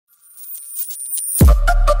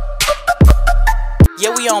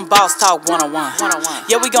Yeah, we on Boss Talk 101.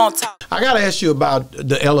 Yeah, we gonna talk. I gotta ask you about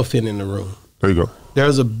the elephant in the room. There you go.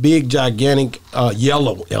 There's a big, gigantic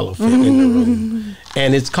yellow elephant in the room,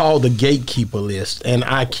 and it's called the gatekeeper list. And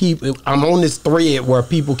I'm on this thread where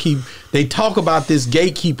they talk about this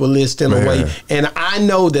gatekeeper list in a way, and I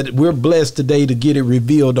know that we're blessed today to get it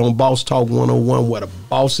revealed on Boss Talk 101, where the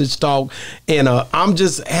bosses talk. And I'm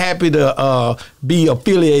just happy to be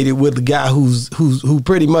affiliated with the guy who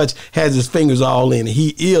pretty much has his fingers all in it.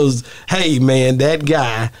 He is, hey man, that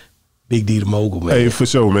guy, Big D the Mogul, man. Hey, for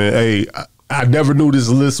sure, man. Hey, I never knew this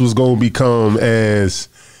list was going to become as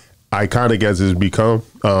iconic as it's become.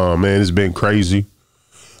 Man, it's been crazy.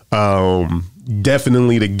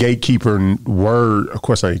 Definitely the gatekeeper word, of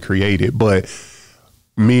course I ain't created, but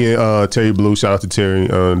me and Terry Blue, shout out to Terry,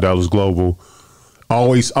 Dallas Global,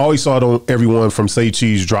 always saw it on everyone from Say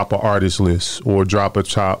Cheese drop an artist list or drop a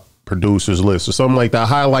top producers list or something like that,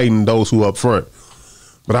 highlighting those who up front.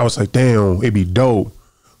 But I was like, damn, it'd be dope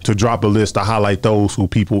to drop a list to highlight those who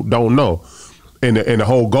people don't know. And the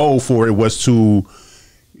whole goal for it was to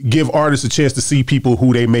give artists a chance to see people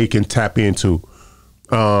who they may can tap into.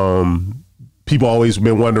 People always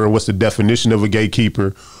been wondering what's the definition of a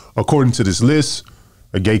gatekeeper. According to this list,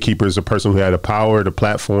 a gatekeeper is a person who had the power, the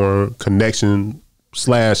platform, connection /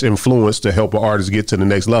 influence to help an artist get to the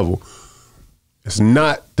next level. It's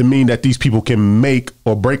not to mean that these people can make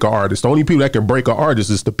or break an artist. The only people that can break an artist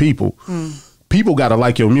is the people. People got to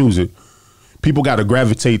like your music. People got to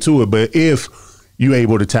gravitate to it. But if you're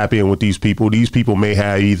able to tap in with these people may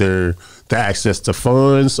have either the access to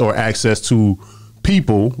funds or access to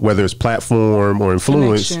people, whether it's platform or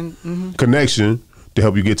influence, connection to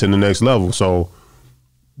help you get to the next level. So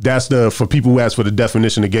that's for people who ask for the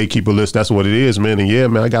definition of gatekeeper list, that's what it is, man. And yeah,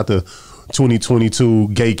 man, I got the 2022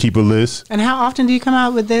 gatekeeper list. And how often do you come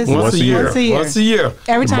out with this? Once a year. Once a year.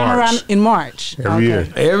 Every time around in March. Every year.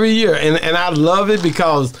 Every year. And I love it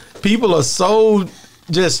because people are so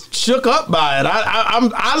just shook up by it.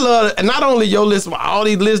 I love it. And not only your list, but all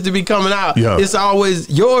these lists to be coming out. Yeah. It's always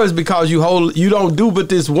yours because you don't do but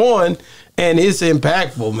this one. And it's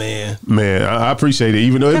impactful, man. Man, I appreciate it.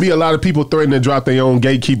 Even though it'd be a lot of people threatening to drop their own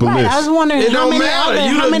gatekeeper list. I was wondering, it don't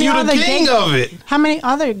matter. You're the king of it. How many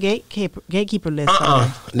other gatekeeper lists are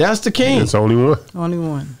there? That's the king. It's only one. Only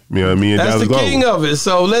one. You know what I mean? That's the king of it.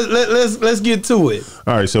 So let's get to it.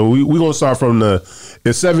 All right, so we're gonna start from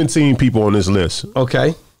there's 17 people on this list.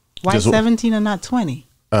 Okay. Why 17 and not 20?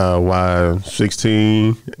 Why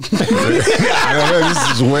 16? Go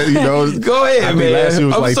ahead, man. Last year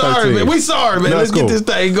was I'm like sorry, 13. man. We sorry, man. No, Let's get this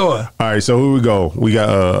thing going. All right, so here we go. We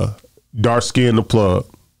got Dark Skin the Plug.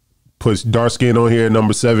 Puts Dark Skin on here,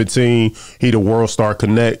 number 17. He the World Star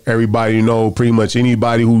Connect. Everybody know, pretty much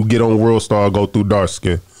anybody who get on World Star go through Dark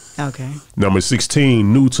Skin. Okay. Number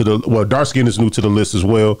 16, Dark Skin is new to the list as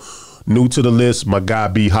well. New to the list, my guy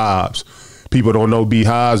B Hobbs. People don't know B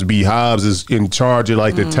Hobbs. B Hobbs is in charge of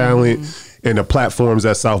like the talent and the platforms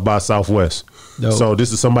at South by Southwest. Dope. So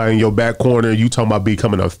this is somebody in your back corner. You talking about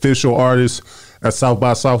becoming an official artist at South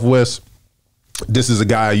by Southwest. This is a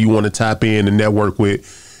guy you want to tap in and network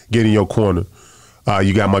with, get in your corner.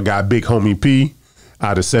 You got my guy Big Homie P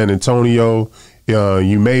out of San Antonio.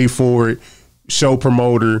 You made for it. Show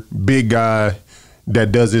promoter, big guy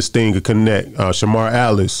that does this thing to connect. Shamar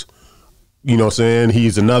Alice. You know what I'm saying?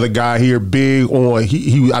 He's another guy here, big on,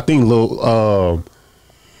 I think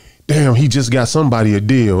he just got somebody a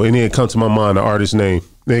deal. And then come to my mind, the artist's name.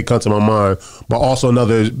 Then come to my mind. But also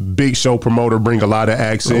another big show promoter, bring a lot of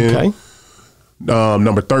acts in.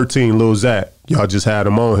 Number 13, Lil Zach. Y'all just had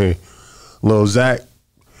him on here. Lil Zach,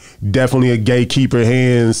 definitely a gatekeeper,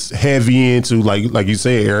 hands heavy into, like you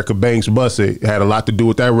said, Erica Banks Busted. Had a lot to do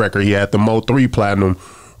with that record. He had the Mo 3 Platinum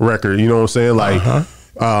record. You know what I'm saying? Like,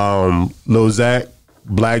 Lil Zach,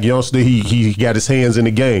 black youngster, he got his hands in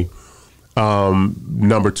the game.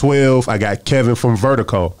 Number 12, I got Kevin from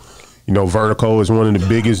Vertical. You know, Vertical is one of the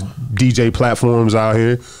biggest DJ platforms out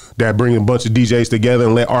here that bring a bunch of DJs together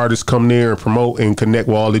and let artists come there and promote and connect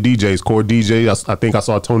with all the DJs, core DJs. I think I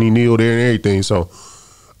saw Tony Neal there and everything. So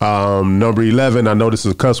number 11, I know this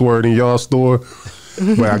is a cuss word in y'all store,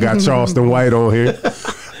 but I got Charleston White on here.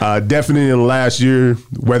 Definitely in the last year,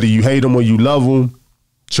 whether you hate him or you love him,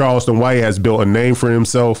 Charleston White has built a name for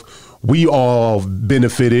himself. We all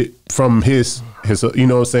benefited from his you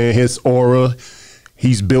know what I'm saying, his aura.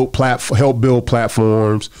 He's built helped build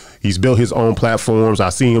platforms. He's built his own platforms. I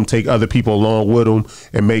seen him take other people along with him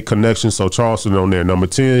and make connections. So Charleston on there. Number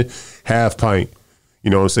 10, Half Pint. You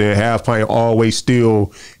know what I'm saying? Half Pint always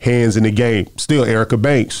still hands in the game. Still Erica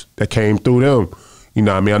Banks that came through them. You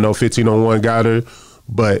know what I mean? I know 1501 got her,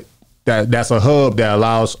 but that's a hub that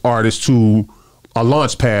allows artists to a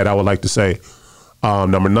launch pad, I would like to say.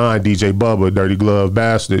 Number 9, DJ Bubba, Dirty Glove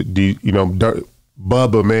Bastard.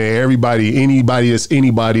 Bubba, man, anybody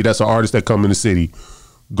that's an artist that come in the city,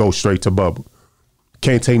 go straight to Bubba.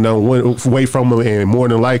 Can't take nothing away from him, and more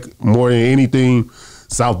than anything,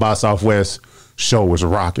 South by Southwest show was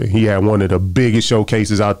rocking. He had one of the biggest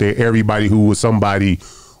showcases out there. Everybody who was somebody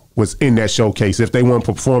was in that showcase. If they weren't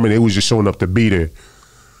performing, they was just showing up to be there.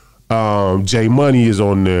 J Money is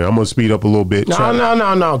on there. I'm gonna speed up a little bit.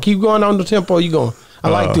 No. Keep going on the tempo you going. I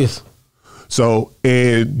like this. So,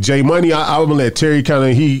 and J Money, I'm gonna let Terry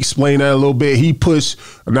he explain that a little bit. He pushed,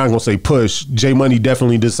 I'm not gonna say push. J Money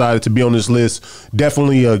definitely decided to be on this list.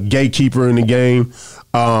 Definitely a gatekeeper in the game.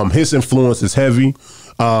 His influence is heavy.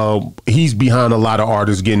 He's behind a lot of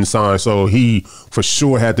artists getting signed, so he for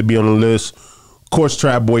sure had to be on the list. Of course,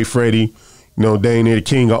 Trap Boy Freddie, dang near the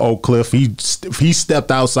king of Oak Cliff. He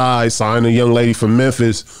stepped outside, signed a young lady from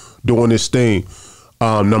Memphis, doing this thing.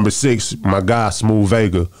 Number 6, my guy Smooth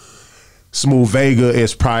Vega. Smooth Vega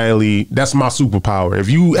is probably, that's my superpower. If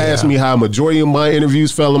you ask me how a majority of my interviews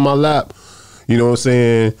fell in my lap, you know what I'm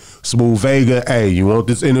saying? Smooth Vega, hey, you want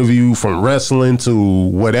this interview from wrestling to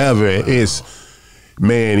whatever, it's,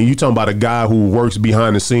 man, you talking about a guy who works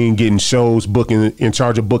behind the scene, getting shows, booking, in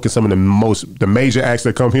charge of booking some of the major acts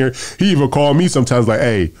that come here. He even called me sometimes like,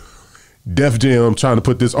 hey, Def Jam trying to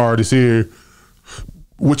put this artist here.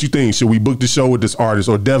 What you think? Should we book the show with this artist?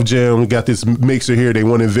 Or Def Jam got this mixer here. They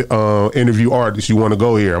want to interview artists. You want to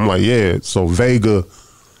go here? I'm like, yeah. So Vega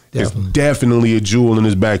is definitely a jewel in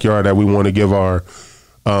his backyard that we want to give our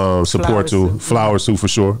support to. Flowers to for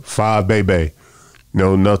sure. 5 Bebe.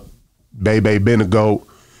 Bebe been a GOAT.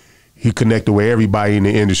 He connected with everybody in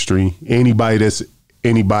the industry. Anybody,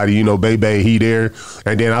 Bebe, he there.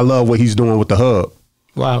 And then I love what he's doing with the hub.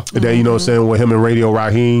 Wow. And then, what I'm saying, what him and Radio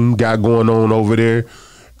Raheem got going on over there.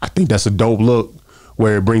 I think that's a dope look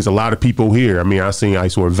where it brings a lot of people here. I mean, I've seen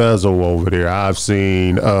Icewear Vezo over there. I've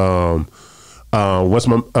seen, it's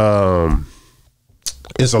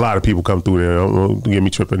a lot of people come through there. Don't get me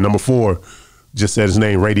tripping. Number 4, just said his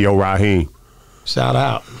name, Radio Raheem. Shout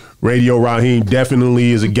out. Radio Raheem definitely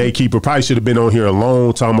is a gatekeeper. Probably should have been on here a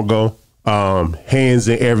long time ago. Hands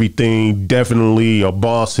in everything, definitely a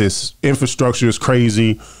boss. His infrastructure is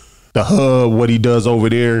crazy. The hub, what he does over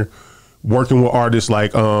there, working with artists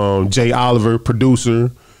like Jay Oliver,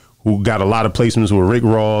 producer, who got a lot of placements with Rick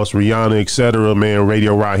Ross, Rihanna, etc. Man,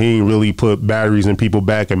 Radio Raheem really put batteries in people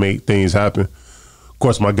back and make things happen. Of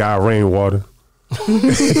course, my guy Rainwater.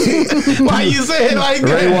 Why you say it like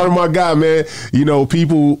that? Rainwater, my guy, man.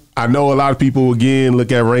 I know a lot of people, again,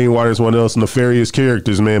 look at Rainwater as one of those nefarious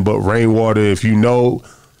characters, man. But Rainwater, if you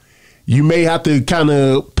may have to kind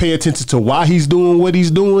of pay attention to why he's doing what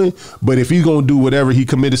he's doing. But if he's going to do whatever he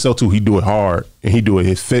committed himself to, he do it hard. And he do it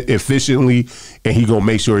efficiently. And he going to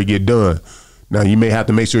make sure it get done. Now, you may have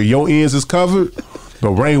to make sure your ends is covered.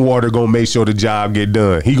 But Rainwater going to make sure the job get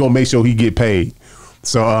done. He going to make sure he get paid.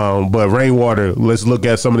 So, but Rainwater, let's look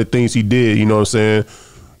at some of the things he did. You know what I'm saying?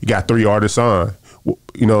 He got 3 artists on.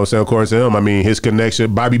 You know what I'm saying? Of course, him. I mean, his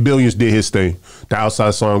connection. Bobby Billions did his thing. The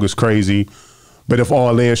Outside song is crazy. But if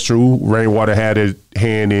all that's true, Rainwater had a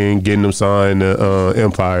hand in getting them signed to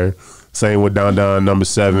Empire. Same with Don Don, number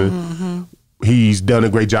 7. Mm-hmm. He's done a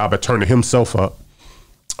great job at turning himself up.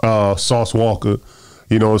 Sauce Walker.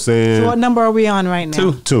 You know what I'm saying? So what number are we on right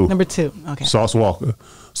now? 2. Number 2. Okay. Sauce Walker.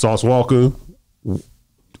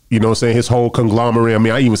 You know what I'm saying? His whole conglomerate. I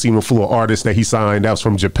mean, I even seen a full of artists that he signed that was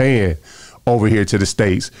from Japan over here to the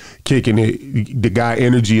States. Kicking it. The guy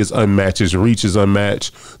energy is unmatched. His reach is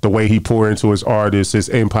unmatched. The way he poured into his artists, his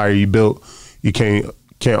empire he built, you can't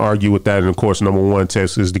argue with that. And of course, number 1,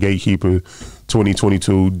 Texas, the gatekeeper,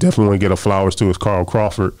 2022. Definitely want to get a flowers to is Carl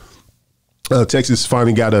Crawford. Texas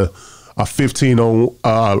finally got a 15 on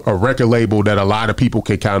a record label that a lot of people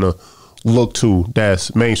can kind of look to.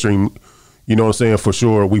 That's mainstream. You know what I'm saying? For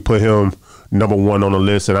sure, we put him number 1 on the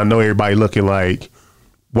list. And I know everybody looking like,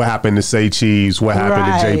 what happened to Say Cheese? What happened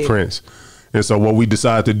to Jay Prince? And so what we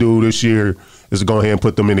decided to do this year is to go ahead and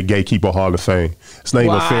put them in the Gatekeeper Hall of Fame. It's not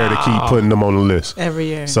even fair to keep putting them on the list. Every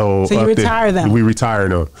year. So you retire them. We retire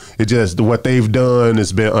them. It just, what they've done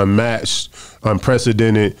has been unmatched,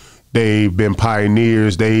 unprecedented. They've been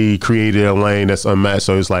pioneers. They created a lane that's unmatched.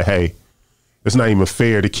 So it's like, hey, it's not even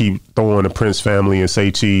fair to keep throwing the Prince family and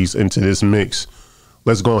Say Cheese into this mix.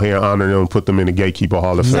 Let's go ahead and honor them and put them in the Gatekeeper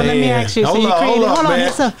Hall of Fame. So let me ask you. Hold on,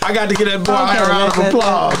 man. I got to get that boy a round of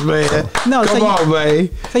applause, man. No, Come on,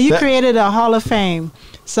 man. So you created a Hall of Fame.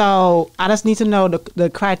 So I just need to know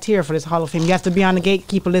the criteria for this Hall of Fame. You have to be on the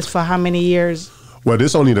Gatekeeper list for how many years? Well,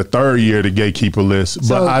 this only the 3rd year of the gatekeeper list, but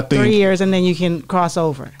So I think 3 years and then you can cross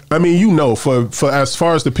over. I mean, you know, for as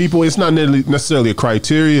far as the people, it's not necessarily a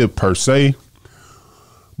criteria per se.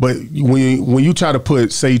 But when you try to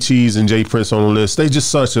put Say Cheese and Jay Prince on the list, they just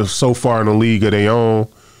so far in the league of their own,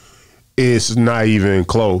 it's not even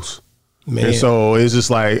close. Man. And so it's just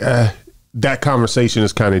like that conversation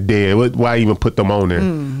is kind of dead. Why even put them on there?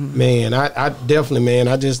 Man, I definitely, man.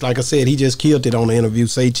 I just, like I said, he just killed it on the interview.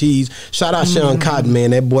 Say Cheese. Shout out Sean Cotton, man.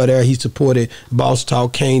 That boy there, he supported Boss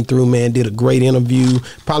Talk, came through, man, did a great interview.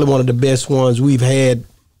 Probably one of the best ones we've had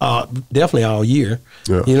definitely all year.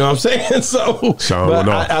 Yeah. You know what I'm saying? So, but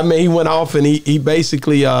I mean, he went off and he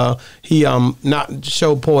basically not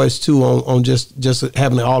showed poise too on just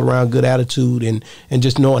having an all around good attitude and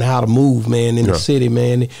just knowing how to move, man, in the city,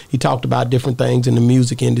 man. He talked about different things in the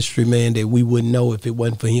music industry, man, that we wouldn't know if it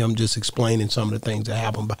wasn't for him just explaining some of the things that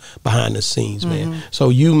happen behind the scenes, man. So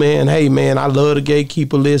you, man, hey, man, I love the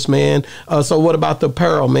gatekeeper list, man. So what about the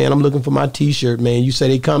apparel, man? I'm looking for my T-shirt, man. You say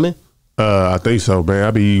they coming? I think so, man.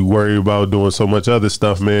 I be worried about doing so much other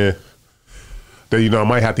stuff, man, that, you know, I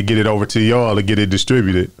might have to get it over to y'all to get it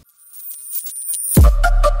distributed.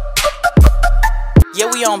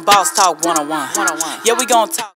 Yeah, we on Boss Talk 101. Yeah, we gonna talk.